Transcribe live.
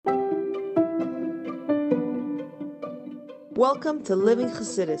Welcome to Living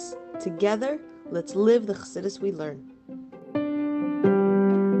Chassidus. Together, let's live the Chassidus we learn.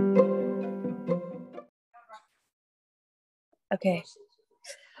 Okay.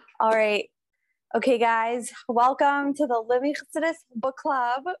 All right. Okay, guys. Welcome to the Living Chassidus book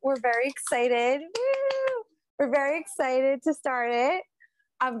club. We're very excited. Woo! We're very excited to start it.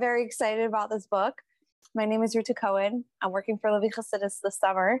 I'm very excited about this book. My name is Ruta Cohen. I'm working for Living Chassidus this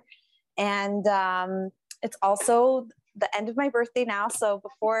summer. And it's also the end of my birthday now. So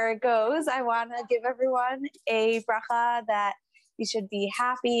before it goes, I want to give everyone a bracha that you should be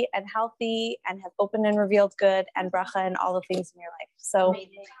happy and healthy and have opened and revealed good and bracha and all the things in your life. So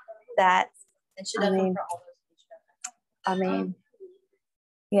that, I mean,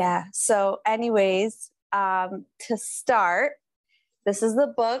 yeah. So anyways, to start, this is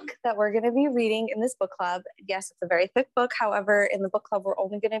the book that we're going to be reading in this book club. Yes, it's a very thick book. However, in the book club, we're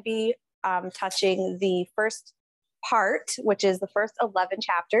only going to be touching the first part, which is the first 11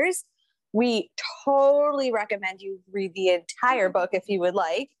 chapters. We totally recommend you read the entire book if you would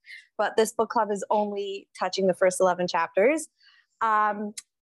like, but this book club is only touching the first 11 chapters.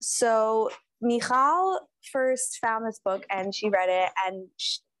 So Michal first found this book and she read it and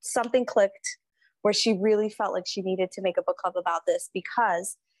something clicked where she really felt like she needed to make a book club about this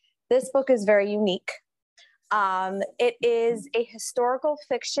because this book is very unique. It is a historical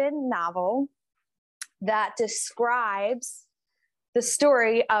fiction novel that describes the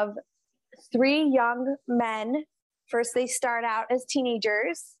story of three young men. First, they start out as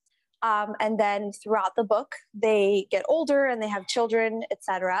teenagers, and then throughout the book, they get older and they have children,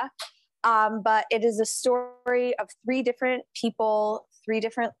 etc. But it is a story of three different people, three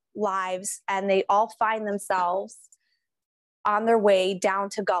different lives, and they all find themselves on their way down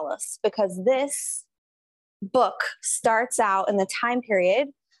to Gullus, because this book starts out in the time period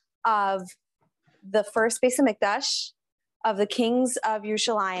of the first Beis HaMikdash, of the kings of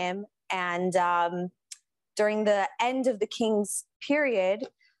Yerushalayim, and during the end of the king's period,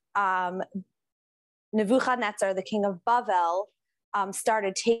 Nebuchadnezzar, the king of Bavel,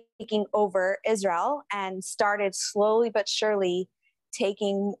 started taking over Israel and started slowly but surely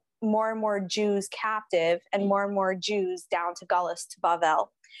taking more and more Jews captive and more Jews down to Gullus, to Bavel.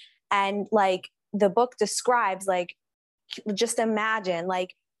 And like the book describes, like, just imagine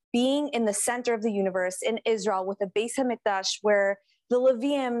like being in the center of the universe in Israel with a Beis HaMikdash where the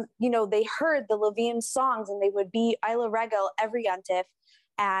Levium, they heard the Levium songs and they would be Ila Regel every Yontif,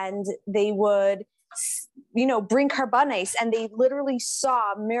 and they would, bring carbonates, and they literally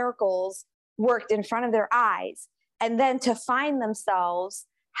saw miracles worked in front of their eyes. And then to find themselves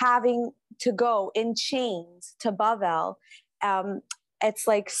having to go in chains to Bavel, it's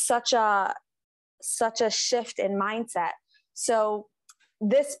like such a shift in mindset. So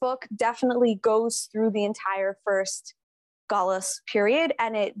this book definitely goes through the entire first Gullus period,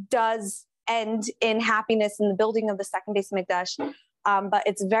 and it does end in happiness in the building of the second Beis HaMikdash. But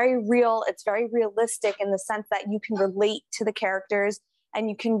it's very real. It's very realistic in the sense that you can relate to the characters and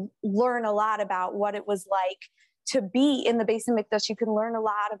you can learn a lot about what it was like to be in the Beis HaMikdash. You can learn a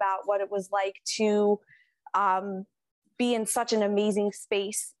lot about what it was like to be in such an amazing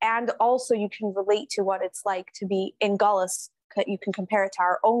space. And also you can relate to what it's like to be in Gullus. You can compare it to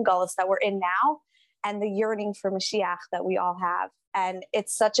our own Gullus that we're in now and the yearning for Mashiach that we all have. And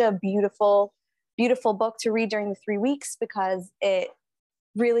it's such a beautiful, beautiful book to read during the 3 weeks because it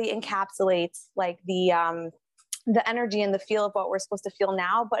really encapsulates like the energy and the feel of what we're supposed to feel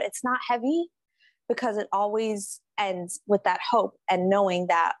now, but it's not heavy because it always ends with that hope and knowing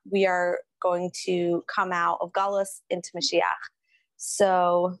that we are going to come out of Gullus into Mashiach.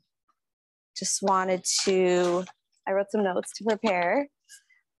 So just wanted to, I wrote some notes to prepare.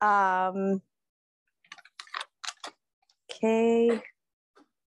 Okay.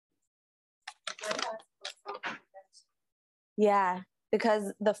 Yeah,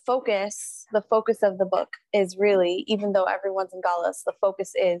 because the focus of the book is really, even though everyone's in Gullus, the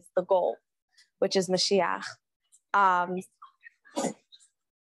focus is the goal, which is Mashiach. I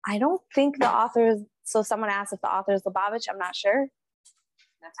don't think the author is, so someone asked if the author is Lubavitch. I'm not sure.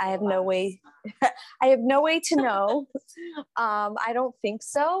 I have no way to know. I don't think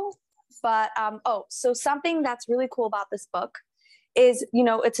so. But, so something that's really cool about this book is,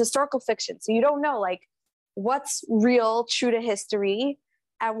 it's historical fiction. So you don't know like what's real, true to history,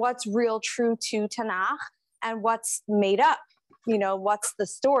 and what's real, true to Tanakh, and what's made up, what's the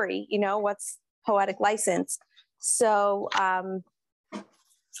story, what's poetic license. So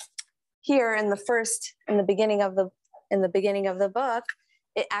here in the beginning of the book,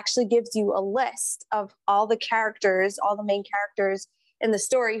 it actually gives you a list of all the characters, all the main characters in the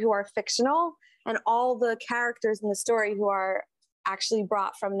story who are fictional, and all the characters in the story who are actually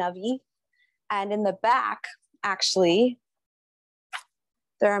brought from Navi. And in the back, actually,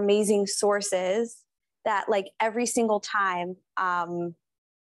 there are amazing sources that like every single time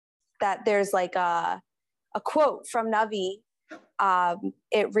that there's like a quote from Navi,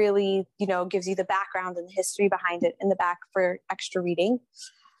 it really, gives you the background and the history behind it in the back for extra reading.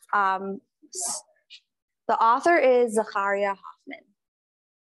 The author is Zachariah Hoffman.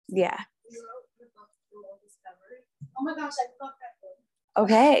 Yeah. Oh my gosh, I love that book.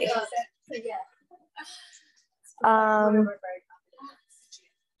 Okay. Yeah.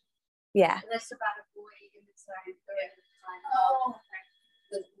 Yeah. That's about a boy in the time. Oh,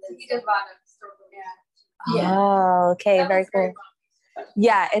 he did a lot of historical. Yeah. Oh, okay, very cool.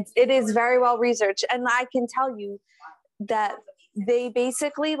 Yeah, it is very well researched, and I can tell you that they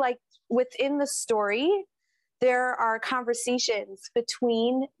basically, like, within the story, there are conversations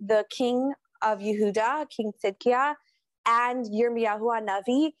between the king of Yehuda, King Tzidkiah, and Yirmiyahu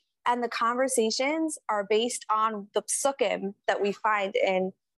HaNavi, and the conversations are based on the psukim that we find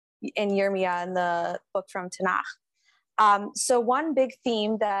in Yirmiyah, in the book from Tanakh. So one big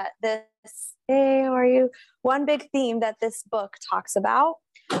theme that this book talks about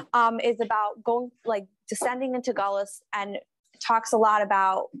is about descending into Galus, and talks a lot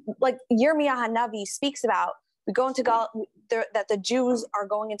about, like, Yirmiyah HaNavi speaks about, we go into Galus, that the Jews are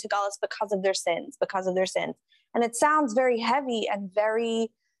going into Galus because of their sins. And it sounds very heavy and very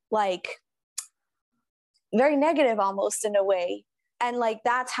negative almost in a way. And like,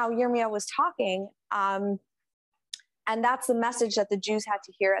 that's how Yirmiyah was talking. And that's the message that the Jews had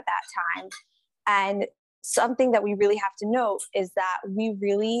to hear at that time. And something that we really have to note is that we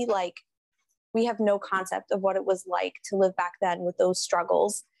have no concept of what it was like to live back then with those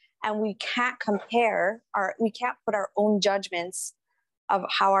struggles. And we can't put our own judgments of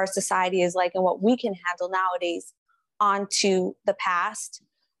how our society is like and what we can handle nowadays onto the past,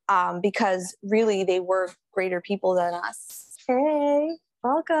 because really they were greater people than us. Hey,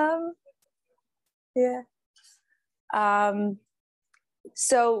 welcome. Yeah.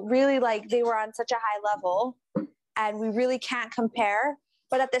 So really, like, they were on such a high level, and we really can't compare.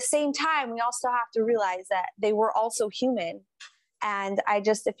 But at the same time, we also have to realize that they were also human. And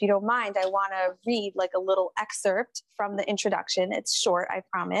if you don't mind, I want to read like a little excerpt from the introduction. It's short, I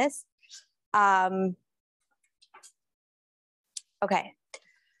promise. Okay.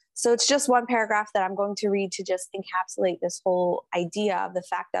 So it's just one paragraph that I'm going to read to just encapsulate this whole idea of the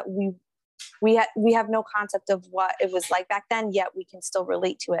fact that we have no concept of what it was like back then, yet we can still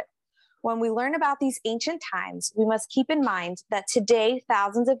relate to it. When we learn about these ancient times, we must keep in mind that today,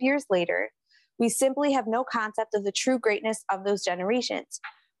 thousands of years later, we simply have no concept of the true greatness of those generations.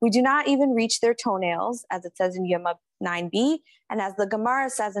 We do not even reach their toenails, as it says in Yoma 9b, and as the Gemara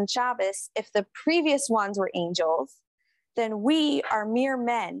says in Shabbos, if the previous ones were angels, then we are mere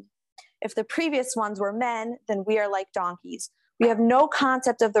men. If the previous ones were men, then we are like donkeys. We have no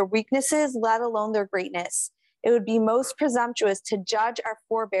concept of their weaknesses, let alone their greatness. It would be most presumptuous to judge our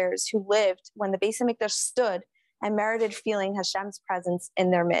forebears who lived when the Beis Hamikdash stood and merited feeling Hashem's presence in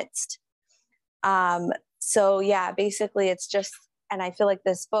their midst. So yeah, basically it's just, and I feel like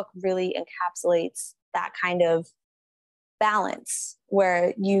this book really encapsulates that kind of balance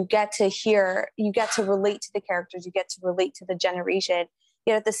where you get to relate to the characters, you get to relate to the generation,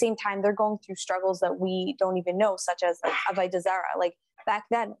 yet at the same time, they're going through struggles that we don't even know, such as like Avodah Zarah. Like back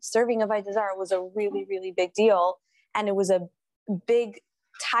then, serving Avodah Zarah was a really, really big deal. And it was a big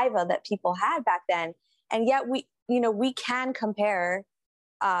taiva that people had back then. And yet we can compare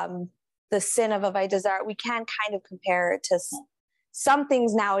the sin of Avodah Zarah. We can kind of compare it to some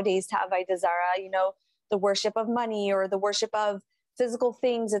things nowadays to Avodah Zarah, the worship of money or the worship of physical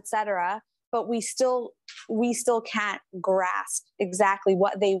things, etc. But we still can't grasp exactly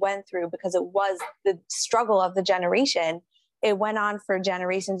what they went through, because it was the struggle of the generation. It went on for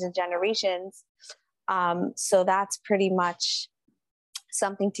generations and generations. So that's pretty much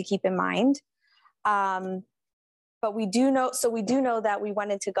something to keep in mind. But we do know that we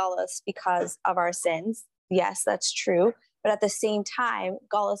went into Galus because of our sins. Yes, that's true. But at the same time,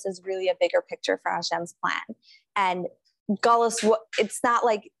 Galus is really a bigger picture for Hashem's plan. And Galus, it's not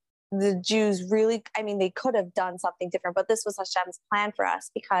like the Jews really, they could have done something different, but this was Hashem's plan for us,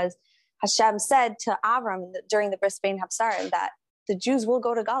 because Hashem said to Avram during the Bris Bein Habsarim that the Jews will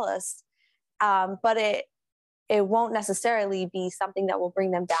go to Galus, but it won't necessarily be something that will bring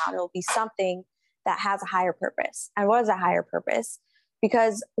them down. It will be something that has a higher purpose. And what is a higher purpose?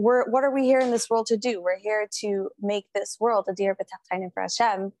 Because what are we here in this world to do? We're here to make this world a dir b'tachtonim for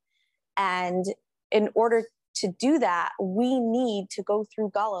Hashem. And in order to do that, we need to go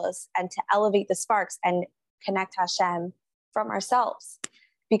through Galus and to elevate the sparks and connect Hashem from ourselves.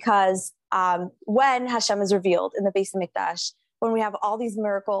 Because when Hashem is revealed in the Beis Hamikdash, when we have all these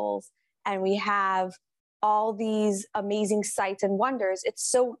miracles and we have all these amazing sights and wonders, it's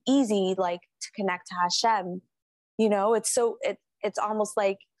so easy like to connect to Hashem. You know, it's almost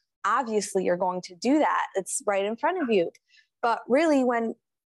like obviously you're going to do that. It's right in front of you. But really, when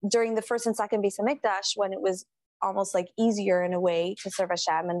during the first and second Beis Hamikdash, when it was almost like easier in a way to serve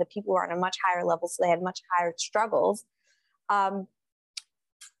Hashem, and the people were on a much higher level, so they had much higher struggles.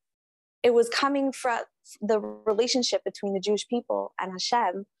 It was coming from the relationship between the Jewish people and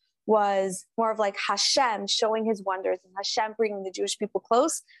Hashem was more of like Hashem showing his wonders and Hashem bringing the Jewish people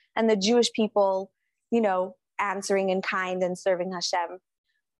close, and the Jewish people, you know, answering in kind and serving Hashem.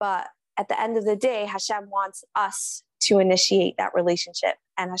 But at the end of the day, Hashem wants us to initiate that relationship,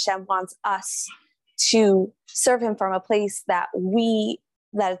 and Hashem wants us to serve him from a place that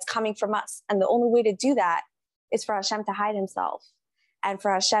it's coming from us. And the only way to do that is for Hashem to hide himself and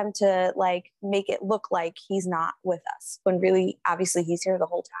for Hashem to like make it look like he's not with us, when really, obviously he's here the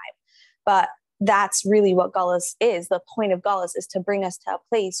whole time. But that's really what Galus is. The point of Galus is to bring us to a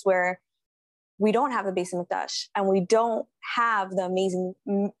place where we don't have the Beis Hamikdash and we don't have the amazing,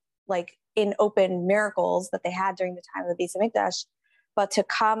 like in open miracles that they had during the time of the Beis Hamikdash, but to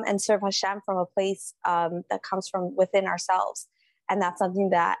come and serve Hashem from a place that comes from within ourselves. And that's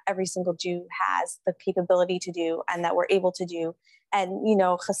something that every single Jew has the capability to do and that we're able to do. And, you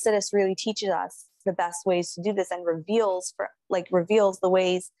know, Chassidus really teaches us the best ways to do this and reveals the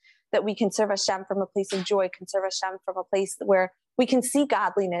ways that we can serve Hashem from a place of joy, can serve Hashem from a place where we can see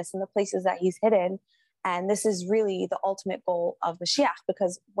godliness in the places that he's hidden. And this is really the ultimate goal of Mashiach,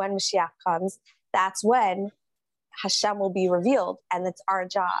 because when Mashiach comes, that's when Hashem will be revealed. And it's our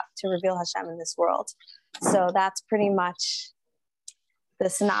job to reveal Hashem in this world. So that's pretty much the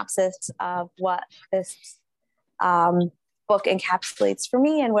synopsis of what this book encapsulates for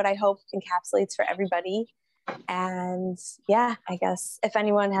me and what I hope encapsulates for everybody. And yeah, I guess if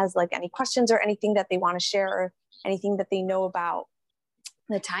anyone has like any questions or anything that they want to share or anything that they know about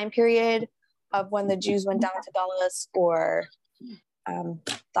the time period of when the Jews went down to Galus, or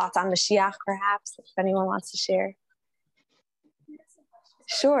thoughts on Mashiach, perhaps, if anyone wants to share.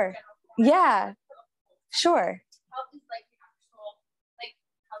 Sure. Yeah, sure.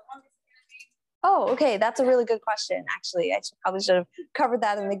 Oh, okay. That's a really good question. Actually, probably should have covered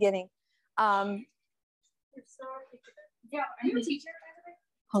that in the beginning. Yeah, are you a teacher?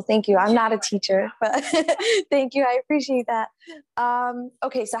 Oh, thank you. I'm not a teacher, but thank you. I appreciate that.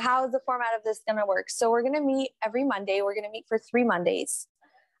 Okay, so how is the format of this going to work? So we're going to meet every Monday. We're going to meet for 3 Mondays.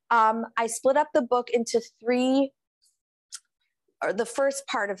 I split up the book into 3, or the first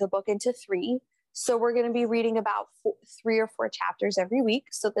part of the book into 3. So we're going to be reading about 3 or 4 chapters every week.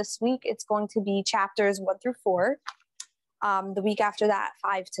 So this week it's going to be chapters 1 through 4. The week after that,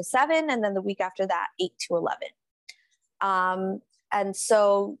 5 to 7. And then the week after that, 8 to 11. And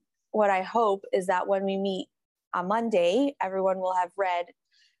so what I hope is that when we meet on Monday, everyone will have read.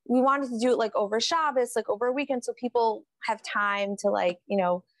 We wanted to do it like over Shabbos, like over a weekend, so people have time to like, you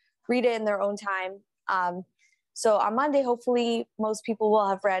know, read it in their own time. So on Monday, hopefully most people will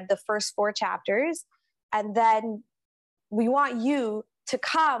have read the first 4 chapters. And then we want you to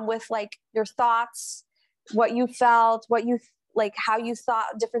come with like your thoughts, what you felt, what you like, how you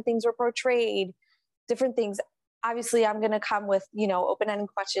thought different things were portrayed, different things. Obviously, I'm going to come with, you know, open-ended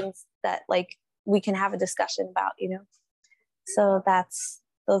questions that like we can have a discussion about, you know. So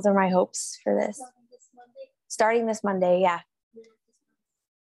those are my hopes for this. Starting this Monday, yeah.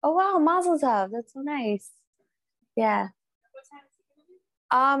 Oh wow, Mazel Tov. That's so nice. Yeah.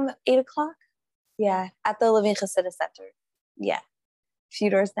 8 o'clock. Yeah, at the Living Chassidus Center. Yeah, a few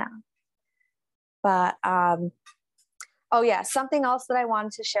doors down. But oh yeah, something else that I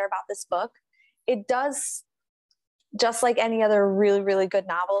wanted to share about this book. It does, just like any other really, really good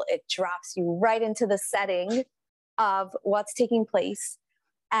novel, it drops you right into the setting of what's taking place.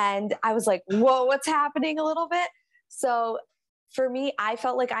 And I was like, whoa, what's happening a little bit? So for me, I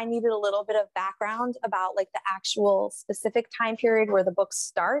felt like I needed a little bit of background about like the actual specific time period where the book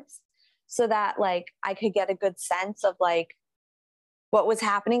starts, so that like I could get a good sense of like what was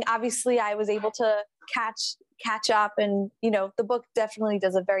happening. Obviously, I was able to catch up, and you know, the book definitely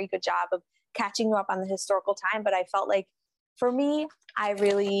does a very good job of catching you up on the historical time. But I felt like for me, I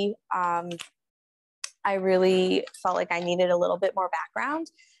really felt like I needed a little bit more background.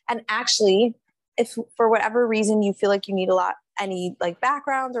 And actually, if for whatever reason you feel like you need any like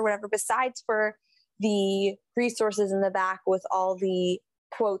background or whatever, besides for the resources in the back with all the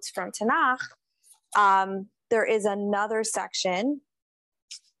quotes from Tanakh, there is another section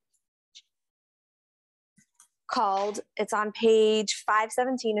called, it's on page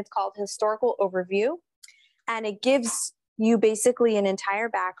 517, it's called Historical Overview. And it gives you basically an entire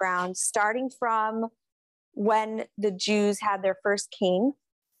background starting from when the Jews had their first king.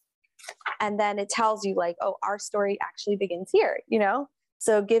 And then it tells you like, oh, our story actually begins here, you know?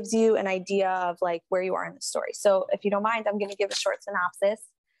 So it gives you an idea of like where you are in the story. So if you don't mind, I'm going to give a short synopsis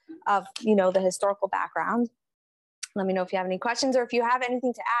of, you know, the historical background. Let me know if you have any questions or if you have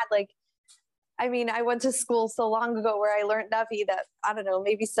anything to add. Like, I mean, I went to school so long ago where I learned Navi that, I don't know,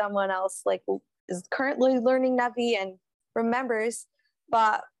 maybe someone else like is currently learning Navi and remembers.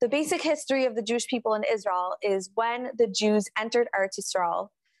 But the basic history of the Jewish people in Israel is when the Jews entered Eretz Yisrael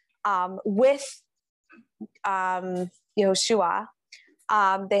with Yehoshua.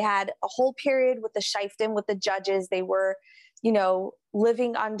 They had a whole period with the Shiftim, with the judges. They were, you know,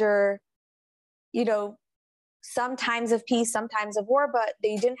 living under, you know, some times of peace, some times of war, but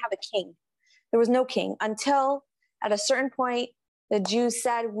they didn't have a king. There was no king until at a certain point, the Jews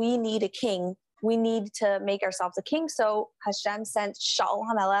said, we need a king. We need to make ourselves a king. So Hashem sent Shaul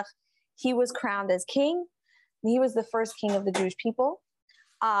HaMelech. He was crowned as king. He was the first king of the Jewish people.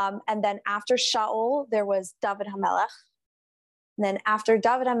 And then after Shaul, there was David HaMelech. And then after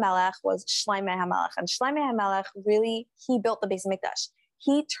David HaMelech was Shlomo HaMelech. And Shlomo HaMelech really, he built the Beis HaMikdash.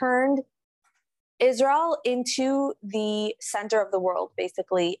 He turned Israel into the center of the world,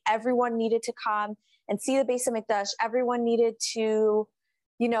 basically. Everyone needed to come and see the Beis HaMikdash. Everyone needed to,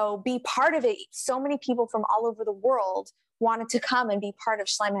 you know, be part of it. So many people from all over the world wanted to come and be part of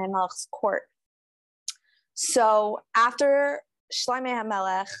Shlomo HaMelech's court. So after Shlomo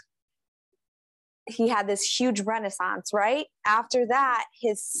HaMelech, he had this huge renaissance, right? After that,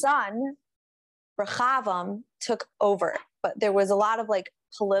 his son, Rechavam, took over. But there was a lot of like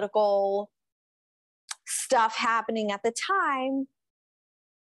political stuff happening at the time.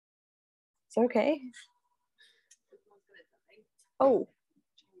 It's okay. Oh.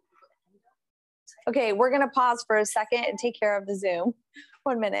 Okay, we're going to pause for a second and take care of the Zoom.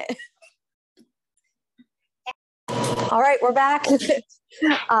 1 minute. All right, we're back.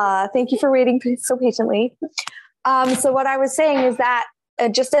 Thank you for waiting so patiently. So what I was saying is that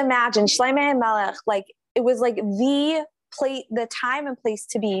just imagine Shlomo HaMelech, like it was like the time and place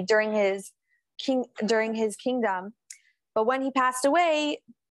to be during his kingdom. But when he passed away,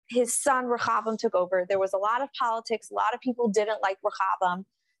 his son Rechavam took over. There was a lot of politics. A lot of people didn't like Rechavam.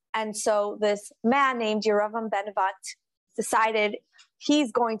 And so this man named Yeravam ben Nevat decided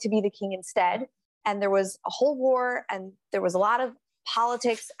he's going to be the king instead. And there was a whole war and there was a lot of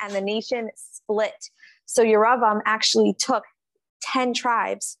politics and the nation split. So Yeravam actually took 10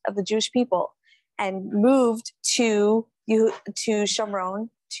 tribes of the Jewish people and moved to Shomron,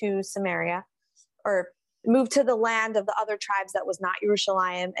 to Samaria, or moved to the land of the other tribes that was not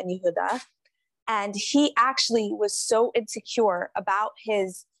Yerushalayim and Yehuda. And he actually was so insecure about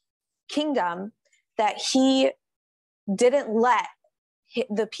his kingdom that he didn't let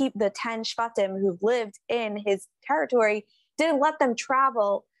the 10 Shvatim who lived in his territory, didn't let them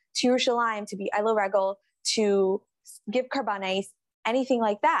travel to Yerushalayim to be Elo Regel, to give Karbanes, anything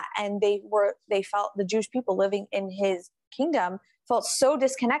like that. And they felt, the Jewish people living in his kingdom felt so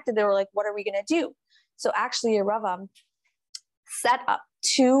disconnected. They were like, what are we going to do? So actually Yeravam set up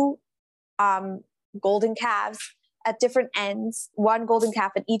 2 golden calves at different ends, 1 golden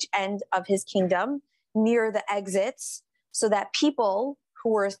calf at each end of his kingdom near the exits, so that people who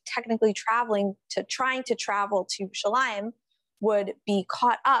were technically trying to travel to Shalim would be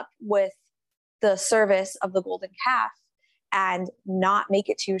caught up with the service of the golden calf and not make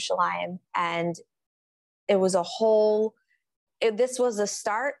it to Yerushalayim. And it was this was the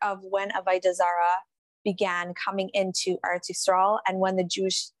start of when Avodah Zarah began coming into Eretz Yisrael, and when the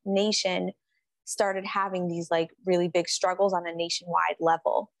Jewish nation started having these like really big struggles on a nationwide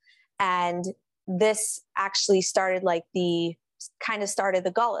level. And this actually started the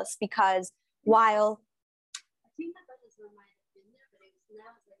Gullus, because while I think that Venezuela might have been there, but it was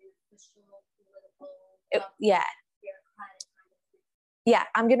now like an official political yeah. Yeah,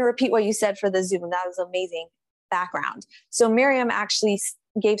 I'm going to repeat what you said for the Zoom. That was amazing background. So Miriam actually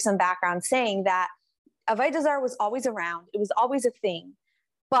gave some background saying that Avodah Zarah was always around. It was always a thing.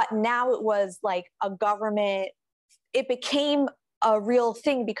 But now it was like a government, it became a real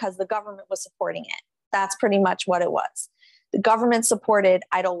thing because the government was supporting it. That's pretty much what it was. The government supported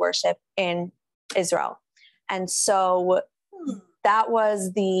idol worship in Israel. And so that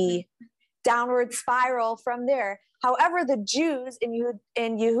was the downward spiral from there. However, the Jews in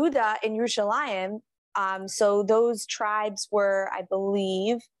Yehuda, in Yerushalayim, so those tribes were, I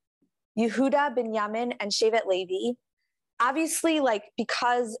believe, Yehuda, Binyamin, and Shevet Levi. Obviously, like,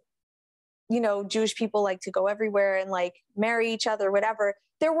 because, Jewish people like to go everywhere and like marry each other, whatever,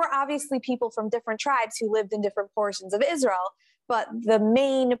 there were obviously people from different tribes who lived in different portions of Israel, but the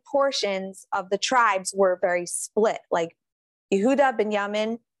main portions of the tribes were very split, like Yehuda,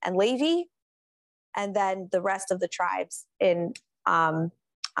 Binyamin, and Levi, and then the rest of the tribes in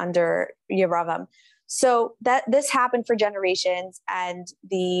under Yeravam. So that this happened for generations, and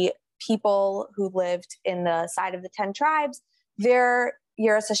the people who lived in the side of the 10 tribes, their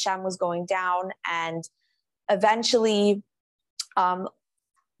Yeras Hashem was going down, and eventually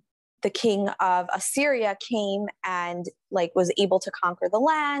the king of Assyria came and like was able to conquer the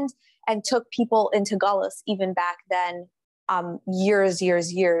land and took people into Galus even back then,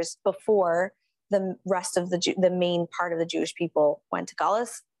 years before the rest of the main part of the Jewish people went to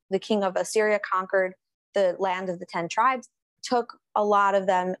Galus. The king of Assyria conquered the land of the 10 tribes, took a lot of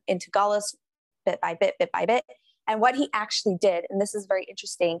them into Galus bit by bit. And what he actually did, and this is very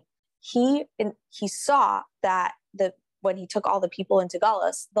interesting, he saw that when he took all the people into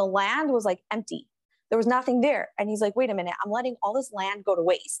Galus, the land was like empty. There was nothing there. And he's like, wait a minute, I'm letting all this land go to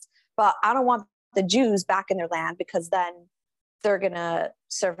waste, but I don't want the Jews back in their land, because then they're going to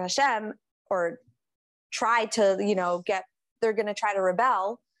serve Hashem or try to, they're going to try to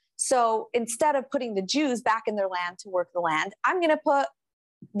rebel. So instead of putting the Jews back in their land to work the land, I'm going to put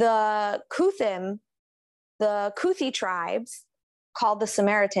the Kuthi tribes, called the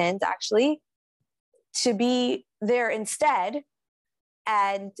Samaritans actually, to be there instead,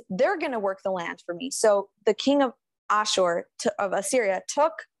 and they're going to work the land for me. So the king of of Assyria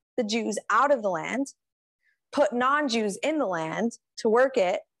took the Jews out of the land, put non-Jews in the land to work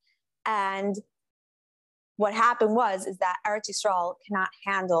it, and what happened is that Eretz Yisrael cannot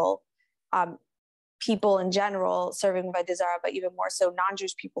handle people in general serving Avodah Zarah, but even more so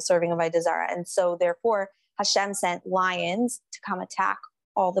non-Jewish people serving Avodah Zarah. And so therefore Hashem sent lions to come attack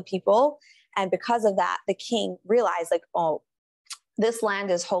all the people. And because of that, the king realized, like, oh, this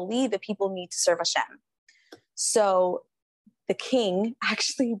land is holy. The people need to serve Hashem. So the king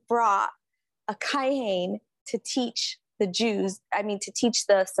actually brought a kahen to teach the to teach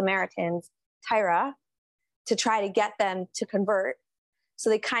the Samaritans Torah, to try to get them to convert. So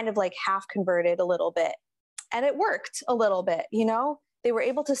they kind of like half converted a little bit, and it worked a little bit, they were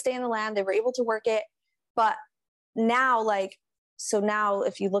able to stay in the land. They were able to work it. But now, now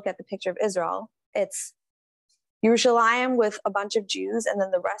if you look at the picture of Israel, it's Yerushalayim with a bunch of Jews, and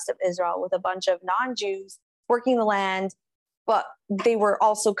then the rest of Israel with a bunch of non-Jews working the land. But they were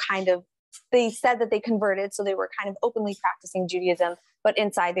also they said that they converted, so they were kind of openly practicing Judaism, but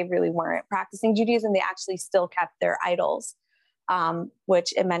inside they really weren't practicing Judaism. They actually still kept their idols,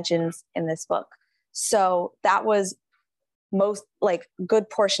 which it mentions in this book. So that was good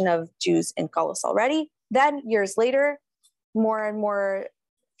portion of Jews in Galus already. Then years later, more and more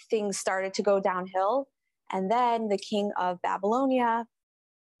things started to go downhill. And then the king of Babylonia,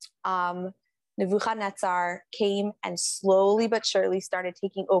 Nebuchadnezzar, came and slowly but surely started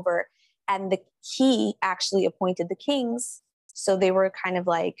taking over. And he actually appointed the kings. So they were kind of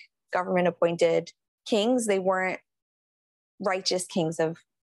like government appointed kings. They weren't righteous kings of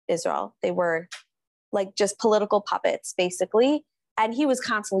Israel. They were like just political puppets, basically. And he was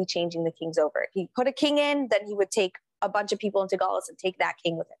constantly changing the kings over. He put a king in, then he would take a bunch of people into Galus and take that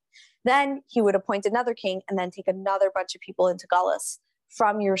king with him. Then he would appoint another king and then take another bunch of people into Galus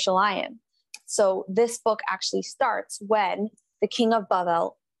from Yerushalayim. So this book actually starts when the king of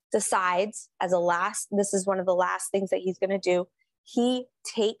Bavel decides this is one of the last things that he's going to do. He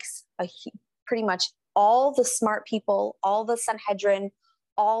takes pretty much all the smart people, all the Sanhedrin,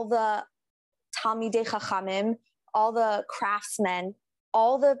 all the Talmidei Chachamim, all the craftsmen,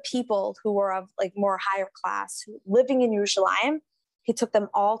 all the people who were of like more higher class living in Yerushalayim. He took them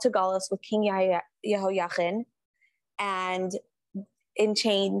all to Galus with King Yehoiachin, and in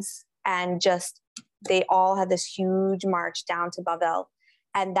chains, and they all had this huge march down to Bavel.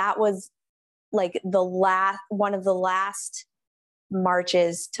 And that was like one of the last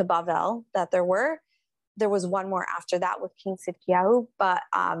marches to Bavel that there were. There was one more after that with King Sidkiyahu, but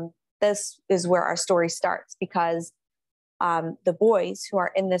this is where our story starts, because the boys who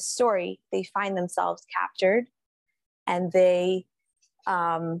are in this story, they find themselves captured, and they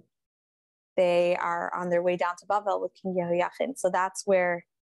are on their way down to Bavel with King Yehoiachin. So that's the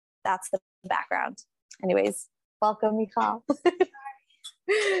background. Anyways, welcome, Michal.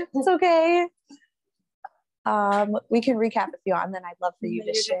 It's okay. We can recap if you want, and then I'd love for you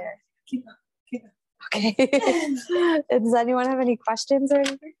to share. Keep up. Okay. Does anyone have any questions or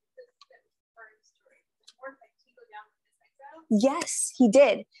anything? Yes, he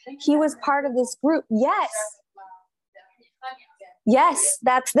did. He was part of this group. Yes. Yes,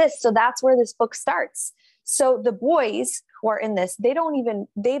 that's this. So that's where this book starts. So the boys who are in this, they don't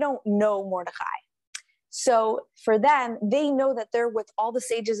know Mordecai. So for them, they know that they're with all the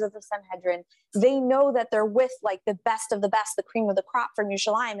sages of the Sanhedrin. They know that they're with like the best of the best, the cream of the crop from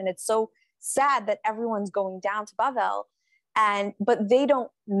Yerushalayim. And it's so sad that everyone's going down to Bavel, but they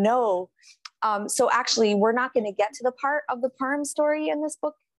don't know. So actually, we're not going to get to the part of the Purim story in this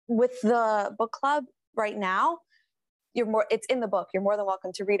book with the book club right now. It's in the book. You're more than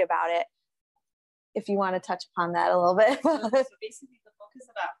welcome to read about it if you want to touch upon that a little bit. So basically, the book is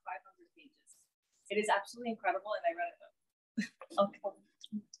about 500 pages. It is absolutely incredible, and I read it. Okay.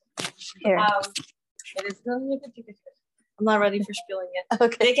 Here. It is. I'm not ready for spilling it.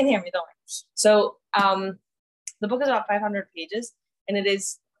 Okay. They can hear me. Don't worry. So, the book is about 500 pages, and it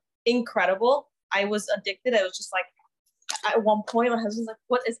is incredible. I was addicted. I was just like, at one point, my husband's like,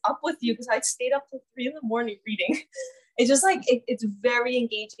 "What is up with you?" Because I stayed up till 3 a.m. reading. It's just like it's very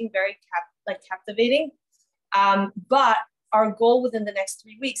engaging, very captivating. But our goal within the next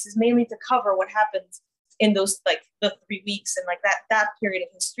 3 weeks is mainly to cover what happens in those like the 3 weeks and like that period of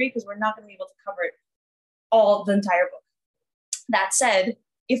history, because we're not going to be able to cover it all the entire book. That said,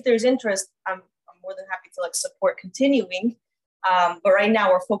 if there's interest, I'm more than happy to like support continuing. But right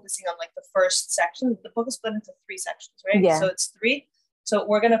now we're focusing on like the first section. The book is split into 3 sections, right? Yeah. So it's 3. So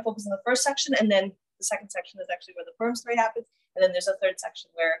we're going to focus on the first section, and then the second section is actually where the Purim story happens, and then there's a third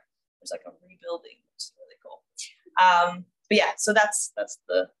section where there's like a rebuilding, which is really cool. But yeah, so that's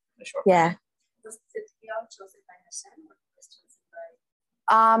the short. Yeah. Was Tzidkiyahu chosen by Hashem, or was chosen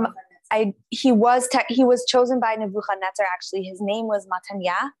by He was chosen by Nebuchadnezzar. Actually, his name was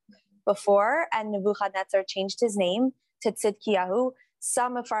Mataniah before, and Nebuchadnezzar changed his name to Tzidkiyahu.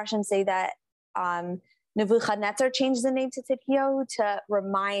 Some Mefarshim say that Nebuchadnezzar changed the name to Tzidkiyahu to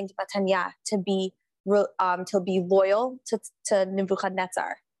remind Mataniah to be loyal to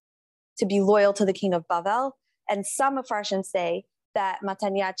Nebuchadnezzar, to be loyal to the king of Bavel. And some Mefarshim say that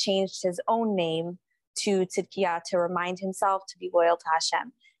Mataniah changed his own name to Tzidkiyahu to remind himself to be loyal to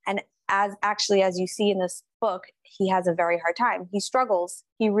Hashem. And as you see in this book, he has a very hard time. He struggles.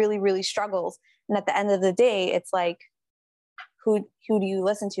 He really, really struggles. And at the end of the day, it's like, who do you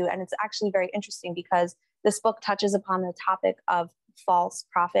listen to? And it's actually very interesting because this book touches upon the topic of false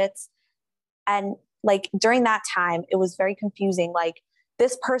prophets. And like during that time, it was very confusing. Like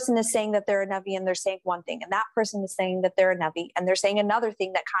this person is saying that they're a Navi and they're saying one thing, and that person is saying that they're a Navi and they're saying another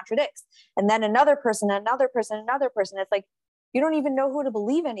thing that contradicts. And then another person. It's like, you don't even know who to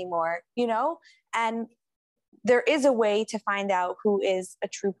believe anymore, you know? And there is a way to find out who is a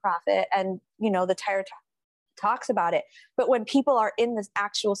true prophet. And, you know, the Torah talks about it. But when people are in this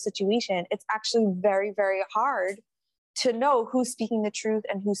actual situation, it's actually very, very hard to know who's speaking the truth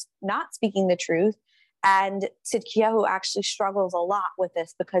and who's not speaking the truth. And Tzidkiyahu actually struggles a lot with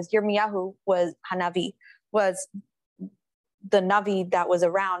this because Yirmiyahu was the Navi that was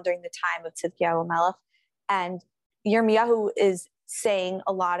around during the time of Tzidkiyahu Melech. And Yirmiyahu is saying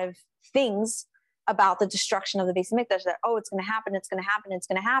a lot of things about the destruction of the Beis Hamikdash, that, oh, it's going to happen, it's going to happen, it's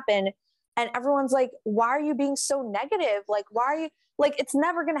going to happen. And everyone's like, why are you being so negative? Like, why are you like, it's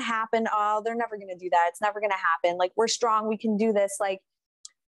never going to happen. Oh, they're never going to do that. It's never going to happen. Like, we're strong. We can do this. Like,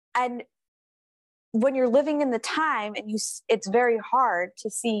 and when you're living in the time and it's very hard to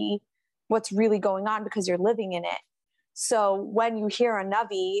see what's really going on because you're living in it. So when you hear a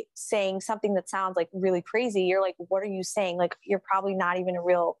Navi saying something that sounds like really crazy, you're like, what are you saying? Like, you're probably not even a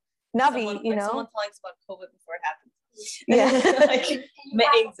real Navi, you know? Someone telling us about COVID before it happens. Yeah. Like, you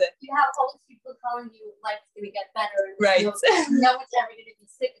have all these people telling you life's going to get better. Right. No one's ever going to be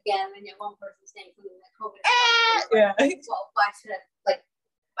sick again. And yet one person saying that COVID is yeah. Well, why should I,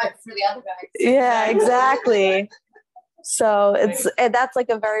 fight for the other guys? Yeah, exactly. So that's like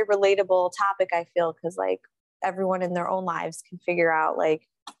a very relatable topic, I feel, because like everyone in their own lives can figure out like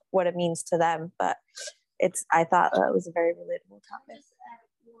what it means to them. But I thought that was a very relatable topic.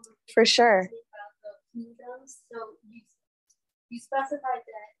 For sure. Kingdoms. So you specified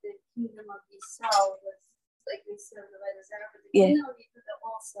that the kingdom of Yisrael was like they served the right of Sarah, but the kingdom of Yehuda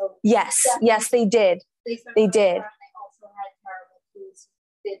also. Yes, they did. They did. They also had terrible foods,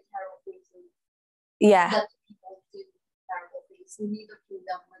 did terrible things, and let the people do terrible things. So neither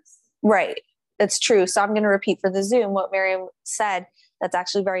kingdom was right. It's true. So I'm going to repeat for the Zoom what Miriam said. That's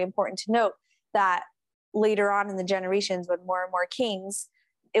actually very important to note, that later on in the generations, when more and more kings,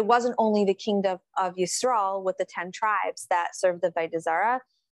 it wasn't only the kingdom of Yisrael with the 10 tribes that served the Avodah Zarah.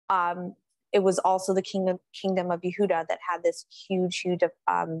 It was also the kingdom of Yehuda that had this huge, the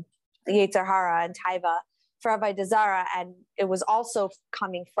Yetzer Hara and Taiva for Avodah Zarah, and it was also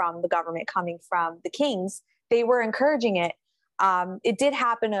coming from the government, coming from the kings, they were encouraging it. It did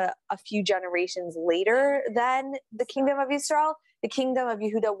happen a few generations later than the kingdom of Israel. The kingdom of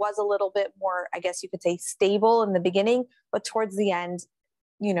Yehuda was a little bit more, I guess you could say, stable in the beginning, but towards the end,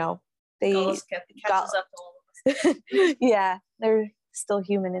 you know, they Golos catches up to all of us. yeah, they're still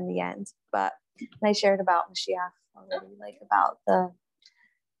human in the end. But I shared about Mashiach already, like about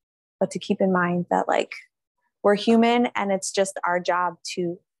but to keep in mind that like we're human, and it's just our job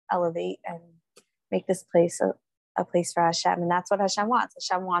to elevate and make this place a place for Hashem. And that's what Hashem wants.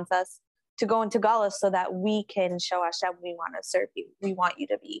 Hashem wants us to go into Galus so that we can show Hashem we want to serve you. We want you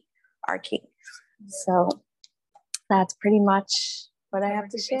to be our king. So that's pretty much what I have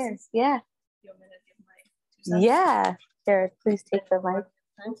to share. Yeah. You want me to give my 2 cents? Yeah. Here, please take the mic.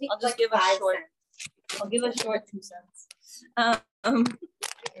 I'll just give a short. I'll give a short 2 cents.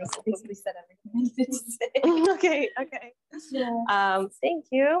 We said everything. Okay. Yeah. Thank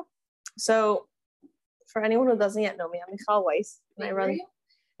you. So, for anyone who doesn't yet know me, I'm Michal and I run.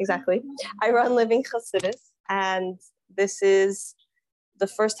 Exactly. I run Living Chassidus, and this is the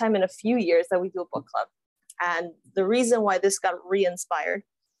first time in a few years that we do a book club. And the reason why this got re-inspired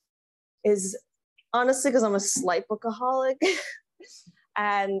is honestly because I'm a slight bookaholic.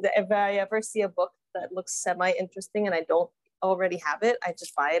 And if I ever see a book that looks semi-interesting and I don't already have it, I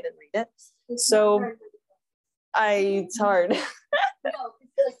just buy it and read it. So it's hard. No, it's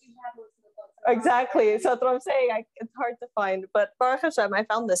like you have most of the books. Exactly. So that's what I'm saying. It's hard to find. But Baruch Hashem, I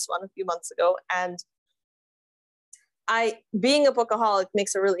found this one a few months ago. And being a bookaholic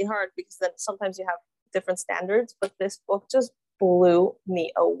makes it really hard because then sometimes you have different standards. But this book just blew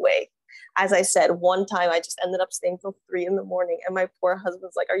me away. As I said, one time I just ended up staying till 3 a.m. and my poor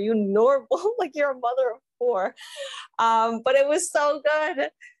husband's like, are you normal? Like, you're a mother of 4. But it was so good.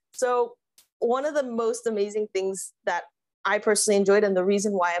 So one of the most amazing things that I personally enjoyed, and the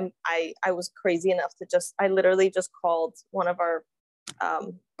reason why I was crazy enough to I literally just called one of our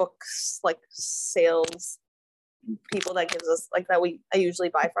books, like sales people that gives us, like that I usually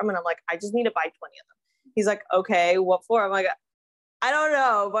buy from. And I'm like, I just need to buy 20 of them. He's like, okay, what for? I'm like, I don't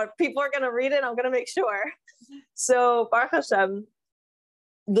know, but people are going to read it. I'm going to make sure. So Baruch Hashem,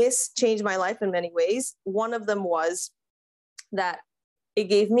 this changed my life in many ways. One of them was that it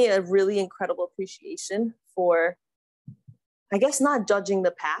gave me a really incredible appreciation for, I guess, not judging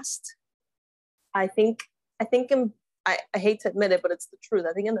the past. I hate to admit it, but it's the truth.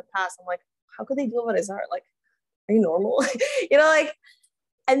 I think in the past, I'm like, how could they deal with his art? Like, are you normal? Like,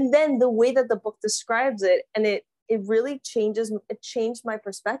 and then the way that the book describes it, and it really changed my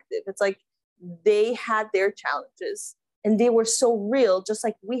perspective. It's like they had their challenges and they were so real, just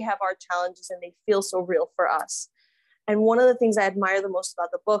like we have our challenges, and they feel so real for us. And one of the things I admire the most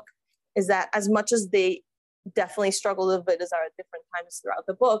about the book is that as much as they definitely struggled with Avodah Zarah at different times throughout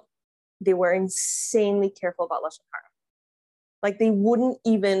the book, they were insanely careful about Lashon Hara. Like, they wouldn't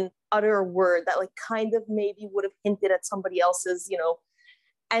even utter a word that like kind of maybe would have hinted at somebody else's,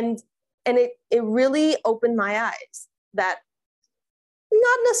 and it really opened my eyes that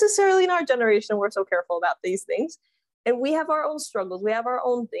not necessarily in our generation we're so careful about these things, and we have our own struggles, we have our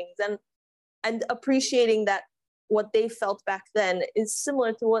own things, and appreciating that what they felt back then is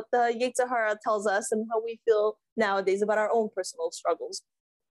similar to what the Yetzer Hara tells us and how we feel nowadays about our own personal struggles.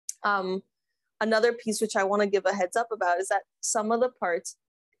 Another piece which I want to give a heads up about is that some of the parts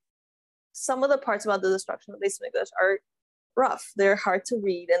about the destruction of the Beis Hamikdash are rough. They're hard to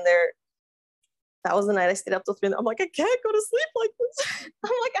read, and that was the night I stayed up till 3. I'm like, I can't go to sleep like this.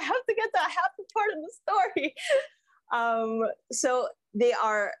 I'm like, I have to get to a happy part of the story. So they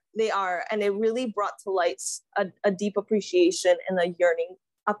are, and it really brought to light a deep appreciation and a yearning,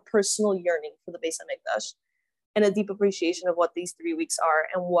 a personal yearning for the Beis Hamikdash, and a deep appreciation of what these 3 weeks are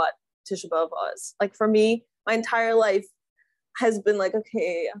and what Tisha B'Av was. Like, for me, my entire life has been like,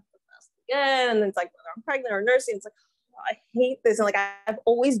 okay, I have to fast again, and it's like whether I'm pregnant or nursing, it's like, oh, I hate this, and like I've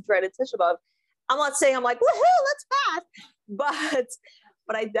always dreaded Tisha B'Av. I'm not saying I'm like, woohoo, let's fast,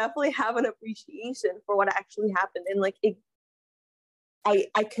 but I definitely have an appreciation for what actually happened, and like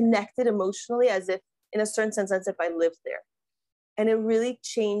I connected emotionally as if, in a certain sense, as if I lived there, and it really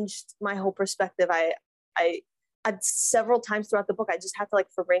changed my whole perspective. I at several times throughout the book, I just had to like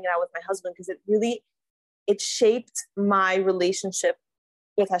bring it out with my husband, because it shaped my relationship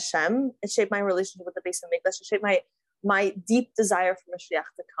with Hashem. It shaped my relationship with the Beis Hamikdash. It shaped my deep desire for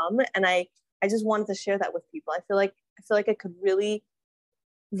Mashiach to come. And I just wanted to share that with people. I feel like it could really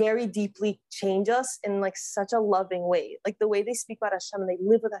very deeply change us in like such a loving way. Like the way they speak about Hashem and they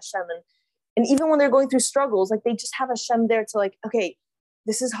live with Hashem, and even when they're going through struggles, like they just have Hashem there to like, okay,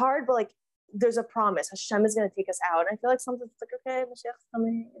 this is hard, but like there's a promise. Hashem is going to take us out. And I feel like sometimes it's like, okay, Mashiach's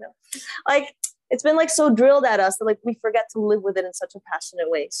coming, you know, like it's been like so drilled at us that like we forget to live with it in such a passionate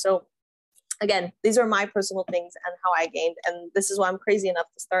way. So again, these are my personal things and how I gained. And this is why I'm crazy enough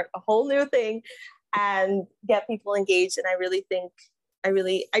to start a whole new thing and get people engaged. And I really think, I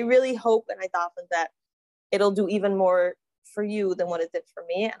really hope and I daven that it'll do even more for you than what it did for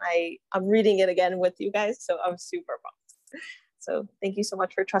me. And I'm reading it again with you guys. So I'm super pumped. So thank you so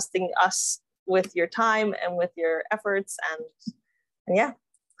much for trusting us with your time and with your efforts. And yeah,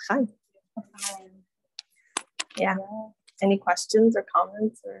 Chaim. Yeah. Any questions or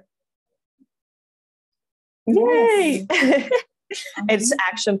comments or? Yay! It's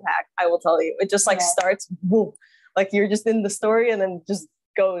action packed. I will tell you. It just like starts, boom, like you're just in the story and then just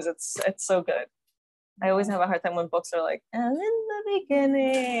goes. It's so good. I always have a hard time when books are like, and in the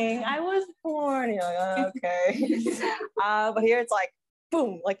beginning, I was born. You're like, oh, okay. But here it's like,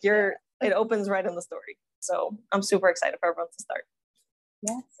 boom, like it opens right in the story. So I'm super excited for everyone to start.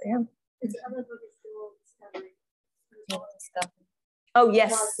 Yes, I am. It's other book is still discovery. Oh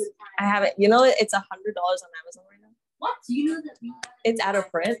yes, I have it. You know, it's $100 on Amazon right now. What? Do you know that we have It's out of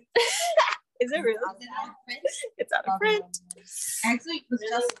print. Is it really? It's out of print. Actually, it was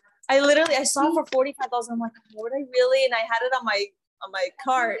just. I saw it for $45. I'm like, would I really? And I had it on my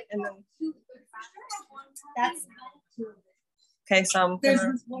cart, and then. That's. Okay, so There's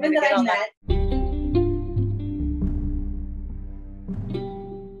this woman that I met.